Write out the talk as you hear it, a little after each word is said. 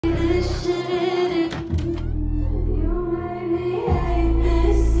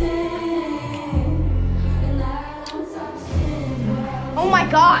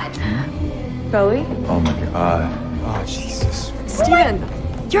god! Belly? Oh my god. Oh, Jesus. Steven!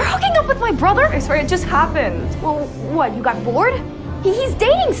 You're hooking up with my brother? I swear it just happened. Well, what, you got bored? He's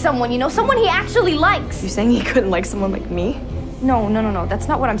dating someone, you know, someone he actually likes. You're saying he couldn't like someone like me? No, that's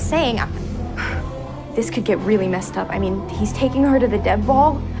not what I'm saying. This could get really messed up. I mean, he's taking her to the dev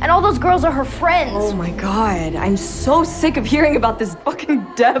ball, and all those girls are her friends. Oh my god, I'm so sick of hearing about this fucking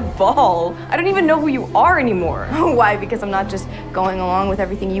dev ball. I don't even know who you are anymore. Why? Because I'm not just going along with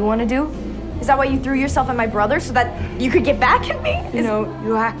everything you want to do? Is that why you threw yourself at my brother, so that you could get back at me? You know,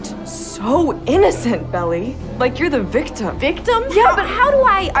 you act so innocent, Belly. Like you're the victim. Victim? Yeah, but how do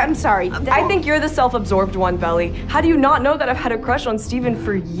I'm sorry. I think you're the self-absorbed one, Belly. How do you not know that I've had a crush on Steven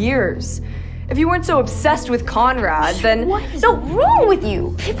for years? If you weren't so obsessed with Conrad, then... What is wrong with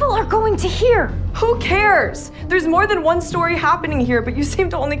you? People are going to hear. Who cares? There's more than one story happening here, but you seem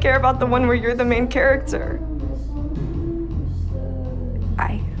to only care about the one where you're the main character.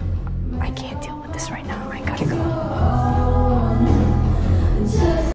 I can't deal with this right now.